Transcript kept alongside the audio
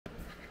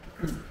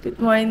Good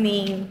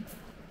morning.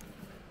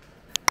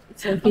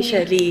 It's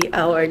officially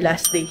our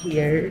last day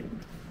here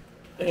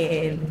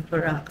in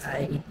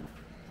Boracay.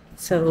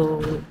 So,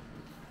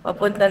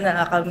 papunta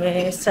na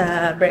kami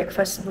sa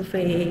breakfast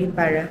buffet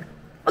para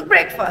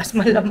mag-breakfast,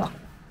 malamang.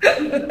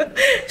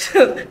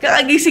 So,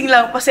 kakagising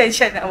lang,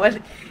 pasensya na.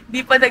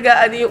 Di pa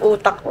nag-aano yung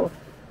utak ko.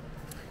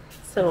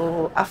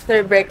 So,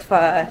 after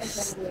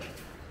breakfast,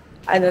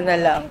 ano na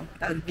lang,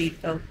 tawag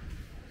dito.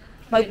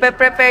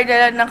 Magpe-prepare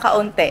na lang ng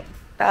kaunti.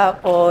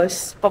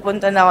 Tapos,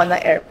 papunta na ako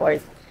ng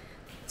airport.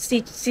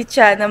 Si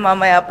Cha na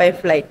mamaya pa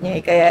yung flight niya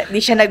eh. Kaya di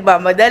siya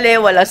nagmamadali,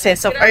 walang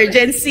sense of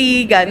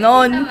urgency,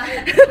 ganon.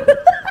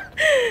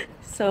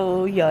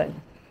 So, yon.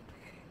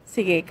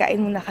 Sige, kain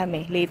muna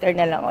kami. Later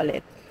na lang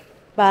ulit.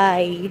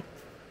 Bye!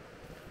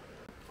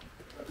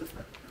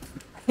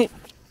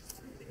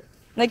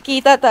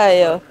 Nagkita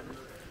tayo.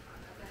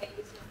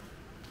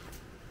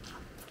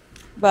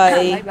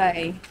 Bye.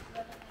 Bye-bye.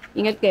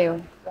 Ingat kayo.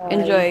 Bye.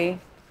 Enjoy.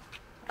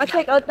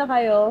 Check out na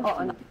kayo.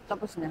 Oo,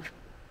 tapos na.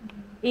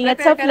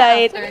 Ingat sa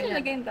flight.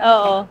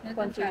 Oo.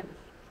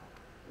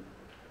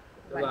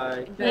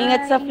 Bye.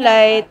 Ingat sa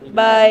flight.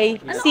 Bye.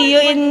 See you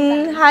in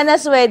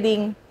Hannah's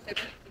wedding.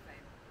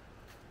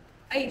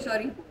 Ay,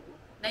 sorry.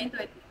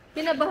 9:20.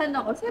 Kinabahan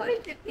ako.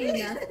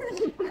 7:15 na.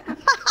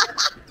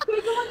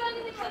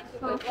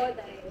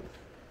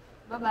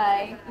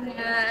 Bye-bye.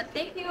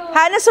 Thank you.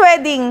 Hannah's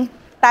wedding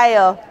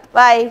tayo.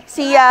 Bye.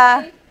 See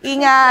ya.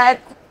 Ingat.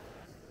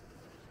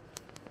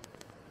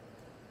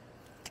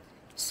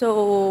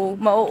 So,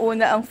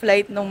 mauuna ang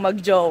flight nung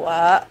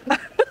magjowa.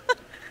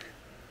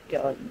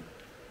 Yun.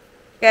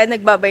 Kaya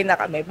nagbabay na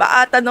kami.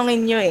 Baka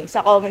tanungin nyo eh,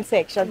 sa comment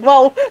section.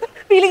 Wow!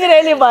 Feeling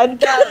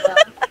relevant.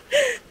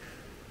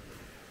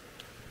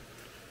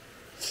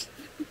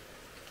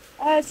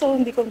 So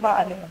hindi ko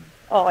maano yun.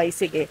 Okay,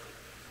 sige.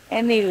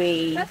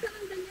 Anyway. Nasa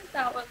nandun yung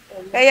tawag ko.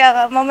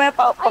 Kaya mamaya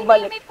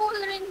pabalik. Ay, may pool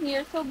rin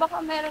here. So, baka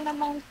meron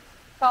namang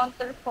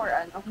counter for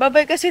ano.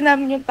 Babay kasi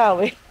namin yung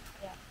tawe.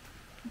 Yeah.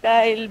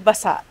 Dahil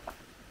basa.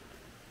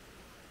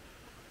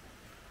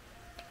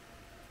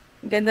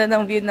 Ganda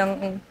ng view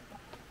ng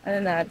ano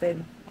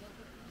natin.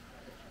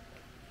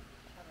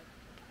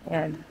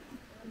 Ayan.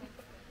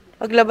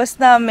 Paglabas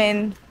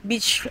namin,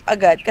 beach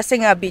agad.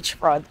 Kasi nga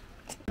beachfront.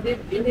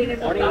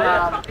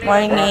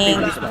 Morning.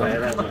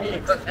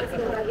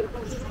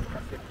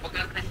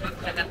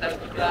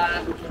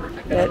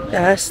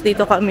 Tapos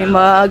dito kami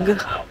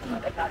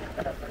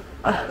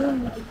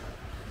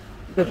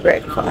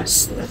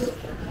breakfast.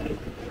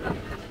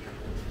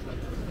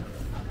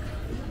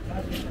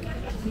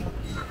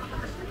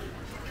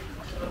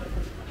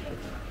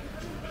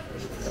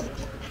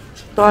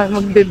 Ito kami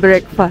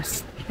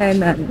magbe-breakfast.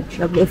 Ayan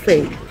na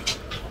buffet.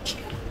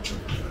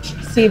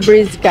 Sea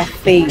Breeze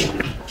Cafe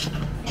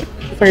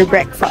for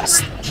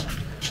breakfast.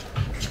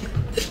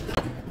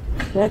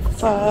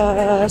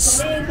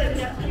 Breakfast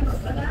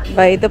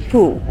by the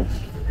pool.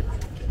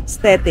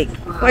 Aesthetic.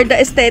 For the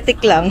aesthetic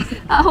lang.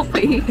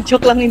 Okay.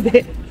 Joke lang,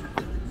 hindi.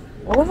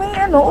 Oh, may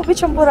ubi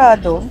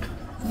champurado.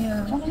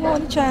 Yeah.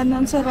 Ang siya,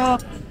 ang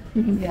sarap.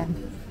 Yan.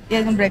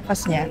 Yan yung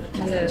breakfast niya.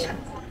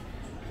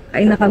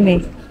 Kain na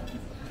kami.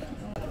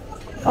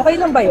 Okay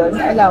lang ba yun?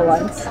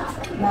 Allowance?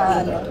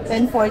 Na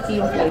 10:40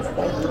 yung flight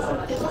ko.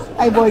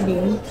 Ay,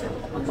 boarding.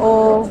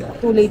 O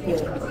too late yun?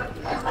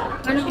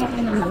 Ano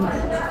okay naman?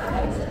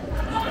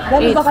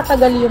 Gano'n ba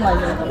katagal yung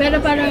ano?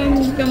 Pero parang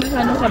huwag ka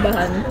masyadong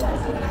kabahan.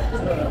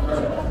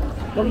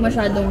 Huwag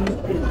masyadong...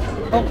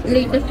 Oh,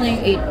 latest na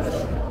yung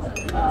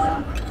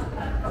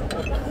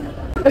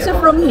 8. Kasi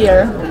from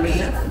here,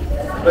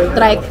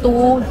 trike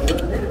to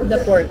the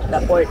port.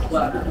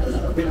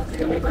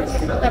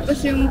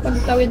 Tapos yung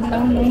pagtawid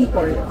lang ng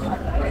port.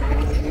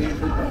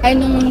 Ay,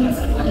 nung...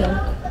 Ano?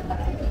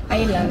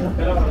 Island.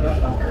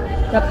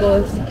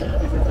 Tapos...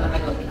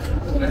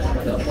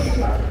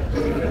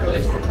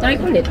 Try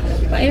ulit.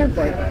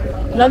 Pa-airport.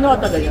 Gano'n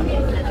katagal yun?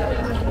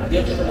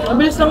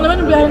 Mabilis lang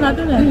naman yung biyahe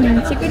natin eh.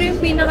 Siguro yung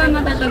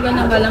pinaka-matatagal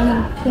na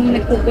walang kung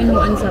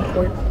nagpupunuan sa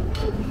port.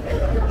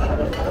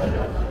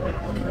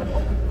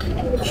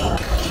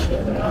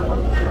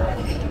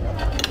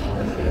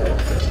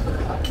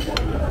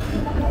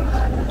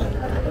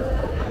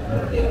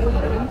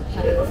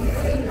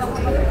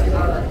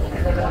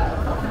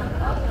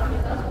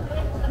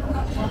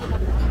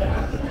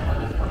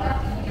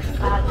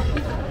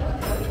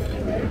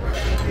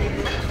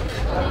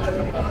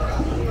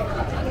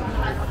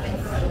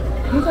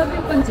 Ano sabi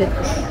yung pansit?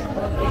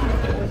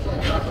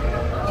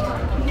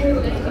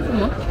 Ito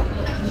mo?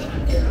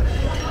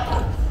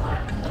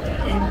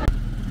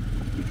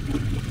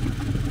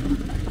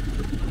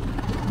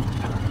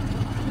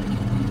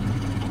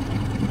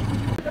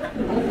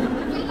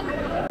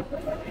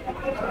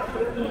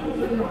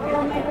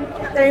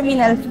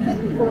 Terminal fee.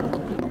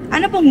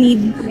 Ano pong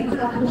need?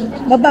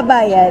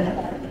 Mababayad.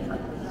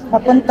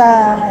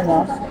 Papunta,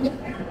 ano?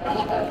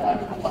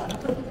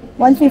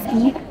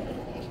 150?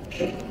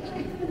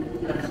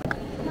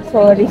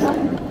 Sorry.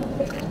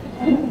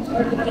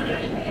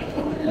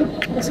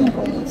 Kasi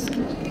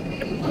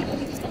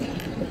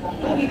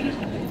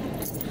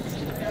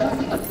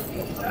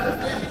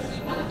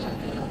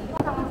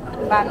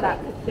Bata.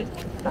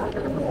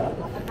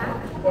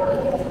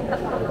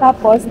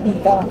 Tapos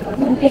dito.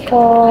 Thank you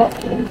po.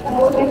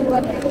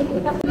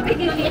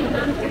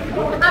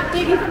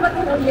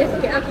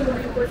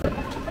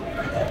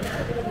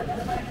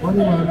 Ano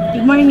ma'am?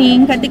 Good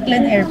morning,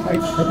 Caticlan Airport.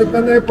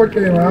 Caticlan Airport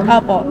kayo ma'am?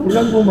 Apo.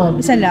 Ilan po ma'am?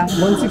 Isa lang.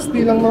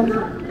 160 lang ma'am.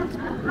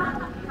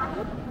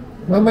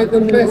 Ma'am, may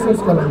 10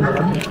 pesos ka lang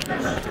ma'am.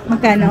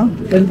 Magkano?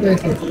 10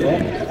 pesos po.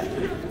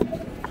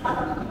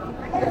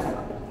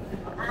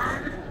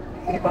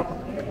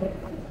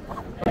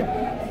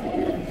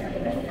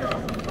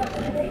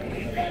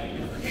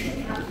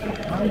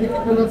 Ma'am,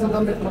 dikit ko lang sa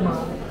damit mo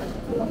ma'am.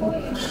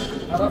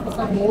 Para pa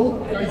sa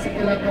boat,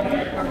 tricycle lang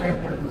ang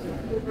airport.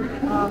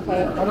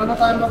 Okay. Wala na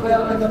tayo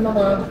magbayaran ng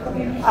ma'am.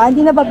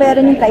 Hindi na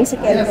babayaran yung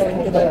tricycle.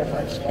 Thank you very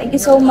much. Thank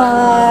you so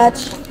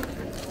much.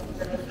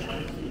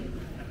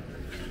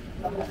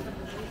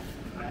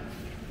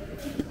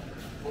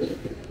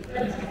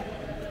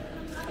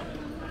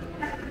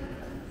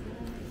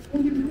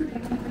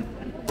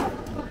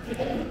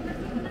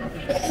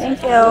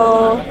 Thank you.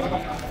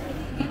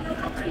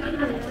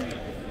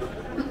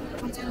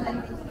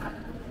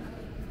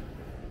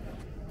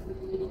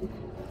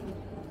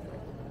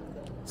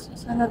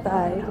 Saan na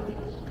tayo?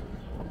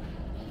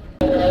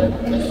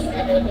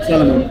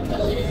 Saan naman?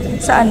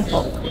 Saan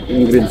po?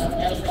 Yung green.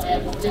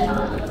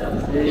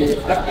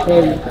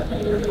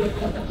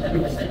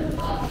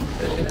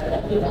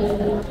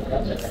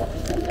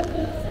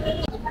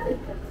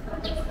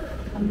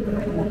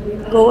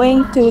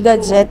 Going to the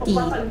jetty.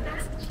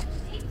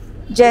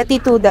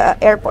 Jetty to the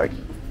airport.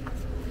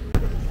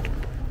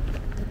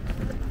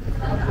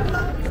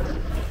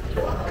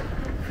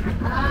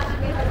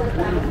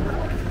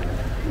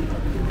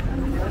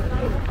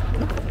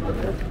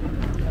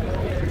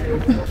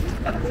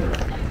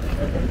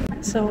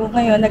 So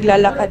ngayon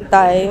naglalakad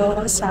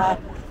tayo sa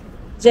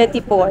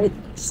jetty port.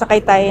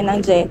 Sakay tayo ng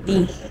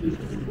jetty.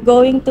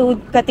 Going to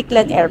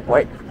Caticlan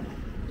Airport.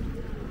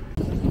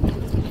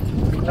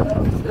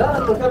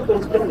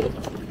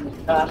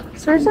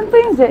 Sir, saan po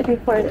yung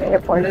jetty for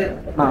airport?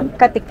 Ma'am,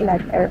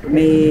 Caticlan Airport.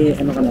 may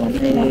ano ka na,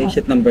 may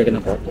sheet number ka na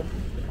po.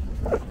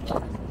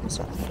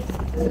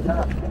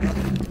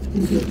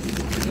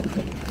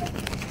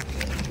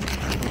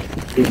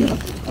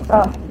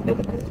 Oh,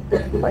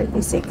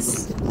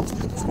 46.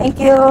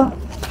 Thank you.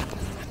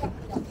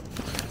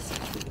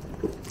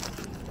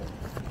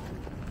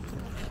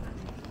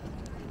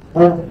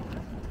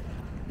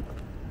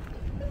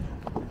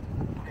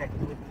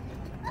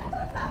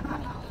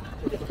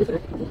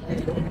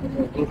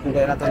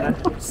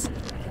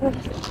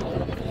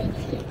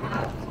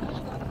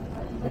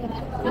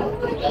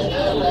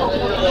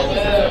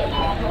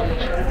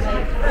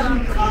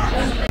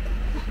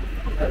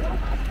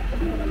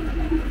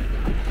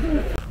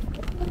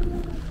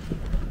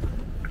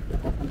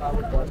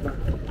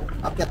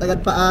 Akyat agad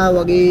pa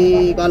wag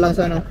ikalang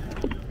sa ano.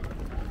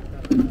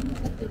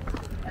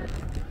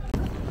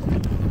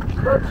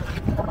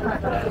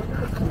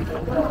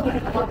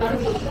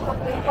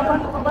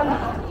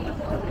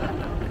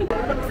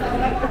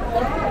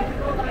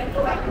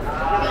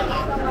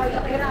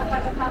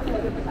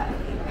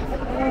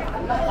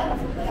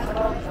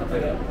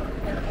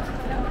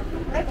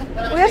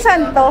 Kuya,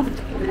 saan to?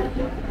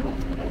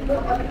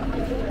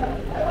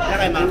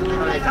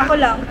 Ako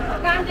lang.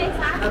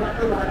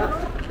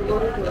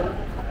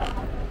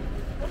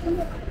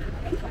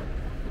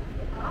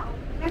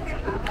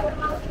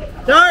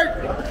 Start!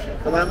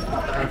 Tamam.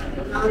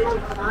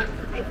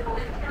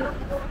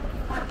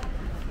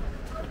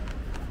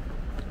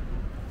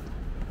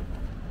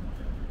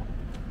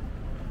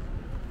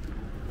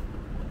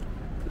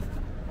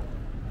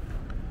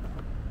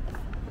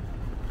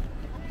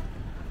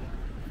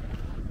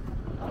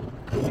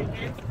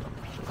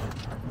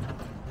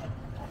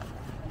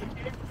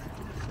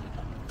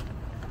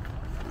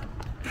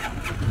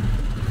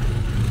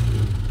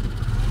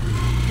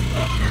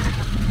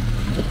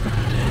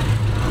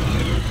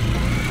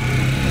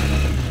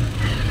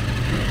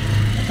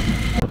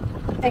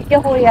 Thank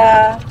you,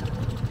 kuya.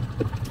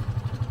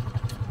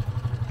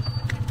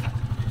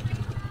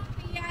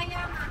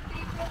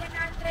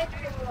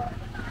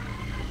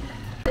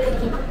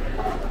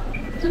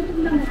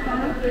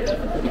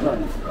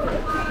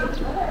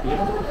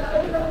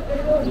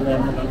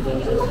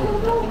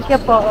 Thank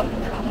you po.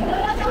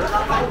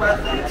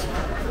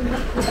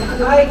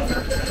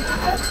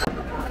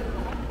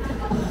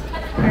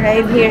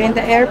 Arrive here in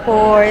the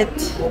airport.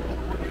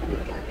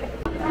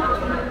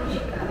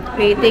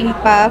 Waiting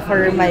pa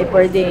for my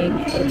boarding.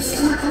 It's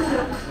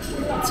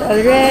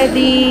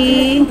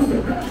already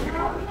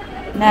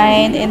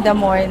 9 in the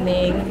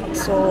morning.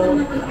 So,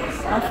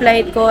 ang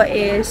flight ko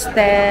is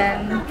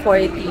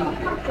 10:40.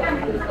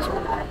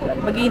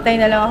 Maghihintay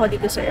na lang ako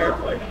dito sa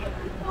airport.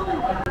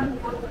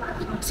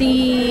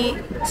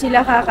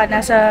 Sila kaka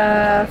nasa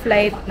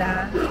flight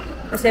na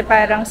kasi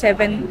parang 9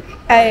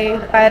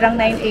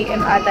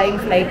 AM ata yung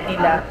flight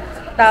nila.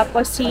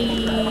 Tapos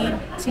si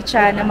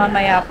Cha na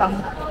mamaya pang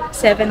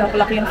 7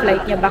 o'clock yung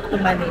flight niya back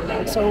to Manila.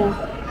 So,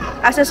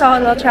 as a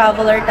solo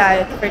traveler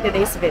tayo for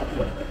today's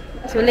video.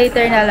 So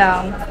later na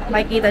lang,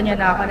 makikita nyo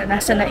na ako na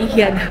nasa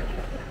Naiya na.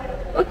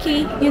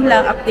 Okay, yun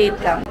lang, update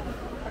lang.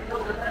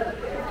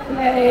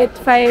 Flight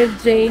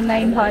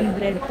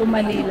 5J900 to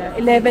Manila,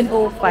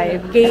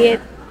 11:05,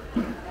 gate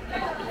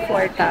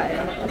 4 tayo.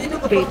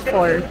 Gate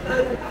 4.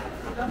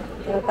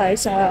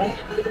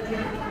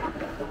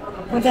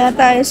 Punta na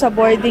tayo sa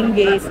boarding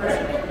gate.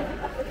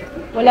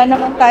 Wala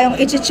naman tayong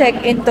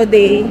i-check-in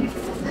today.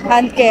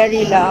 Hand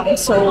carry lang.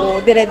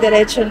 So,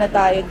 dire-diretso na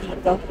tayo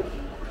dito.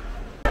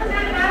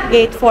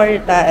 Gate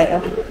 4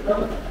 tayo.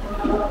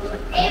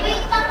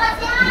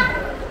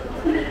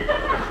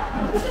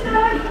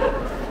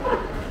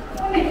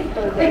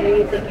 So, the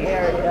waiting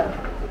area.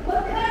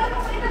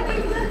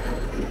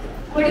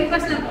 Boarding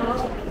pass na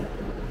po.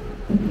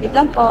 Wait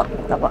lang po.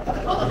 Ito po.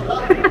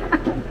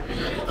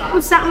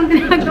 Kung saan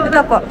ginagawa.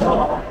 Ito po.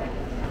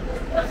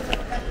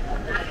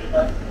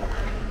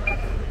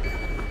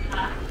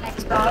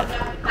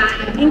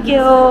 Thank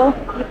you.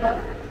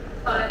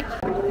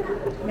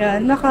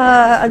 Yan,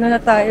 ano na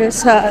tayo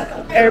sa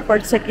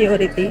airport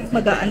security.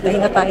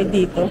 Mag-aantay na tayo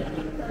dito.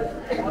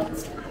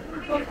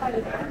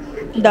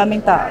 Ang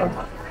daming tao.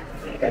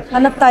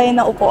 Hanap tayo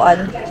na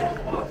upuan.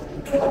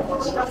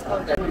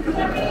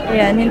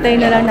 Ayan,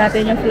 hintayin na lang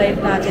natin yung flight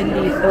natin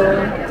dito.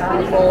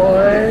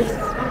 Tapos,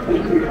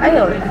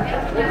 ayun.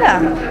 Yun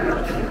lang.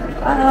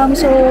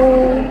 So,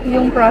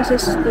 yung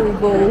process to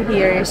go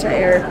here sa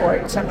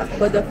airport, sa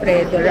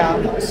Godofredo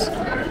Ramos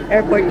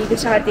Airport dito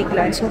sa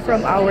Caticlan. So,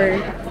 from our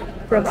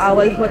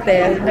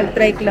hotel,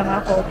 nag-trike lang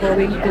ako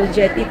going to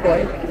Jetty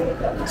Port.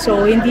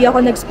 So, hindi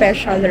ako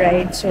nag-special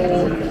ride. So,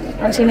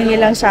 ang siningil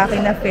lang sa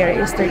akin na fare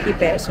is 30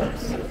 pesos.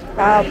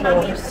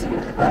 Tapos,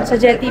 sa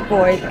Jetty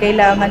Port,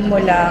 kailangan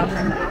mo lang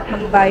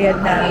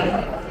magbayad ng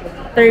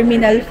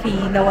terminal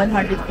fee na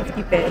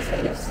 150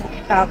 pesos.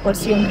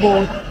 Tapos, yung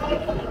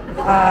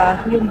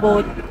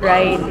boat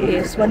ride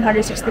is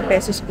 160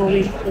 pesos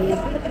going to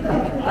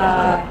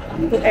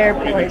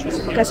airport.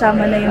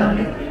 Kasama na yung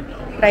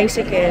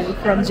tricycle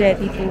from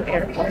Jetty to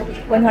airport.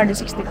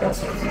 160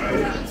 pesos.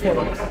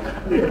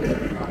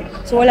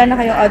 So wala na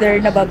kayong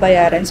other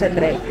nababayaran sa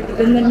drive.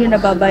 Doon na yung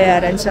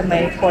nababayaran sa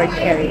may port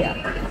area.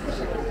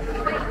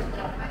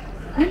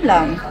 Yun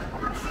lang.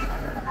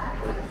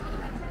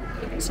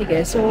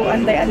 Sige, so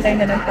antay-antay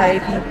na lang tayo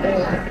dito.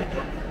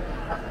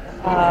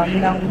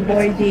 Ng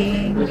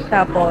boarding,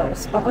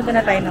 tapos papunta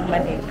na tayo ng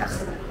Manila.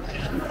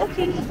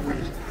 Okay,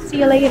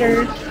 see you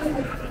later.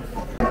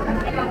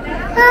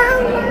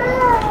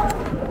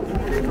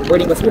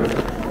 Boarding pass po.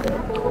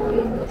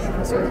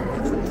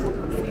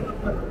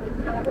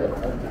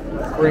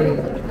 Spring.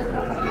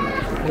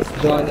 Miss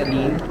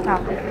Jonaline.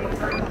 Okay.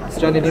 Miss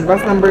Jonaline,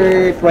 bus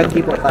number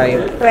 20 po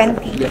tayo.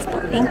 20. Yes po.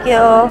 Thank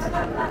you.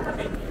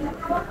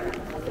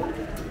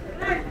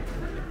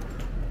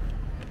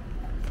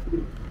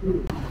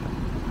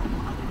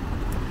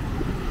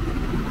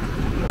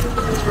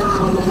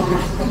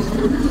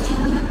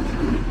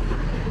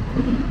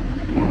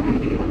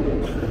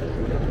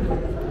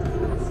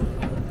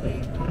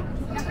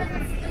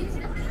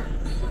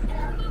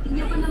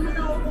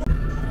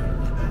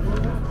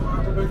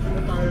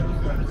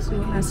 So,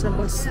 nasa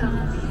bus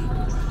na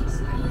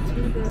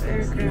to the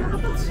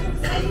aircraft.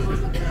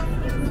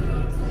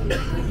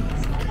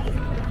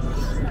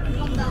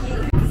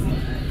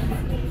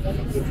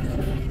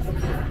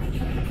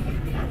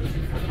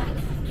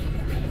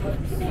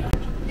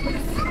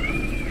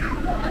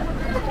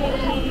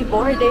 Okay,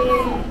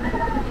 boarding.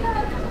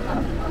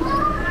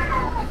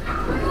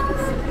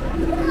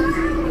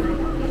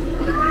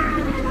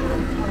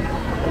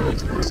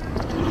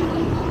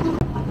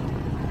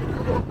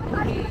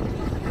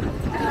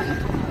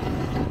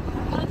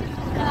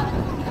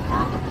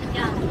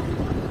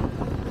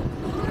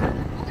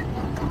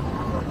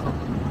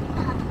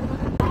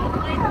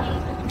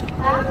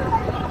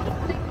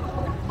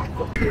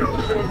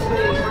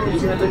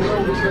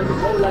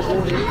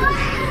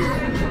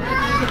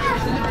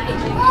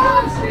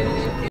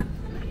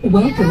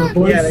 Welcome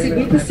aboard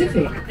Cebu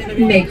Pacific.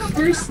 Make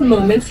first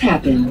moments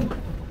happen.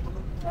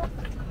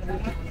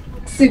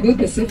 Cebu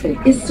Pacific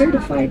is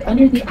certified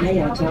under the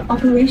IATA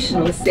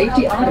Operational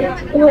Safety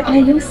Audit, or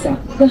IOSA,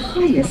 the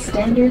highest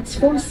standards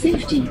for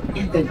safety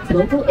in the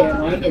global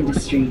airline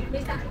industry.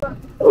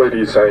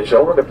 Ladies and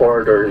gentlemen, the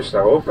border is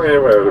now open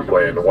with the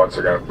plane. Once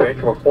again, thank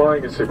you for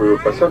flying in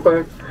Cebu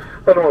Pacific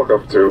and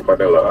welcome to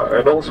Manila.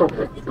 And also,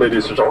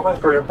 ladies and gentlemen,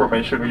 for your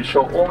information, we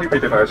shall only be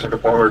device the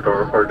forward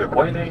door for the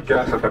planing.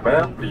 Guests at the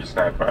back, please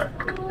stand back.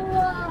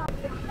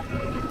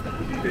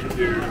 Thank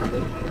you.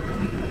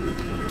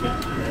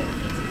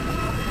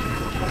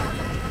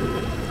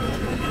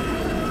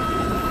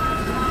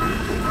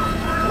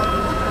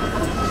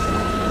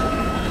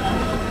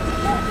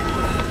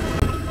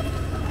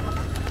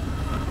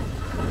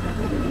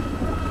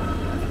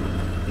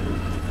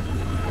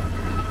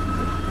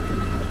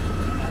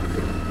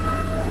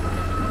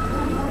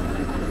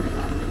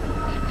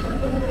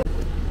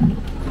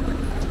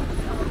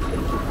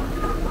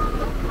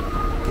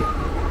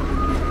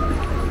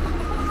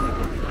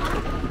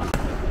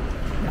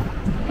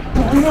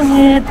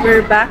 it!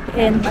 We're back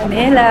in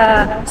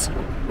Manila. So,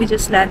 we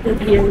just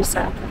landed here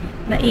sa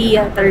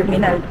NAIA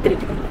Terminal 3.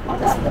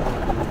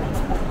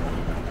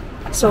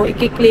 So,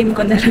 i-claim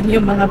ko na lang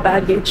yung mga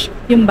baggage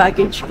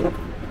ko.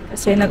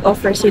 Kasi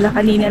nag-offer sila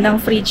kanina ng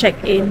free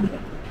check-in.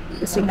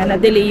 Kasi nga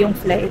na-delay yung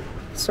flight.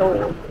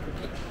 So,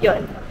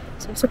 yun.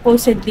 So,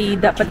 supposedly,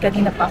 dapat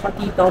kanina pa ako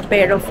dito.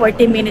 Pero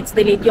 40 minutes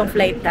delayed yung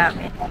flight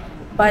namin.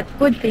 But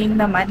good thing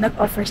naman,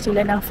 nag-offer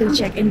sila ng free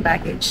check-in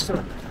baggage. So,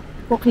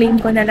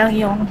 kuklaim ko na lang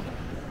yung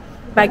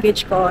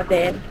baggage ko.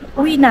 Then,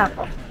 uwi na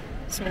ako.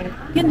 So,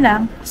 yun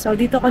lang. So,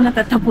 dito ko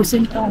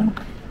natatapusin tong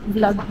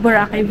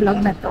Boracay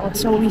vlog na to.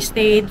 So, we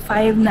stayed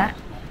 5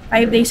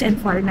 days and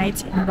 4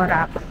 nights in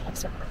Boracay.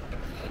 So,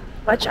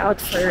 watch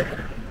out for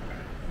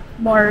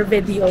more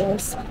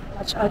videos.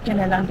 Watch out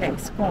nyo na lang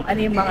guys kung ano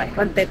yung mga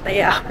content na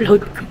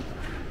i-upload ko.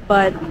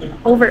 But,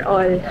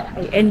 overall,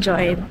 I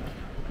enjoyed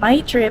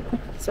my trip.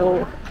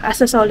 So,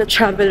 as a solo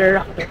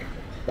traveler ako,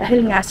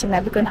 dahil nga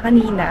sinabi ko na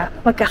kanina,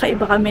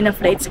 magkakaiba kami ng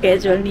flight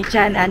schedule ni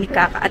Jana, ni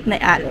Kaka at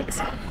ni Alex.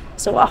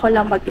 So, ako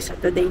lang mag-isa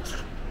today.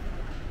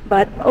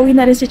 But, uwi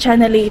na rin si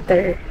Chana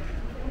later.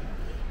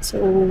 So,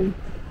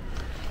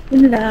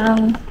 yun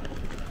lang.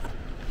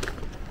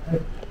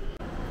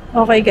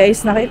 Okay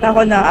guys, nakita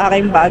ko na ang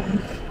aking bag.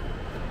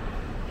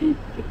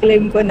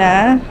 I-claim ko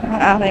na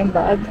ang aking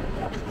bag.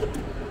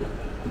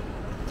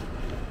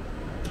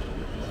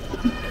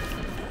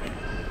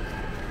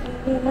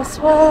 This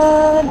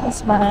one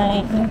is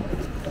mine.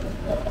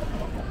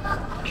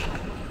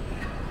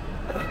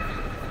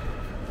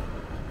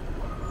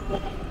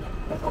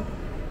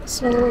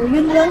 So,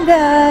 yun lang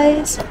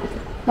guys.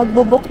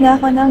 Magbubook na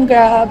ako ng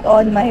Grab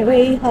on my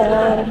way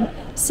home.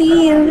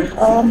 See you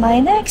on my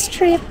next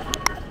trip.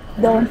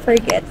 Don't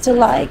forget to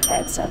like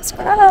and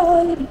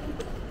subscribe.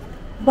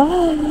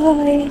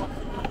 Bye!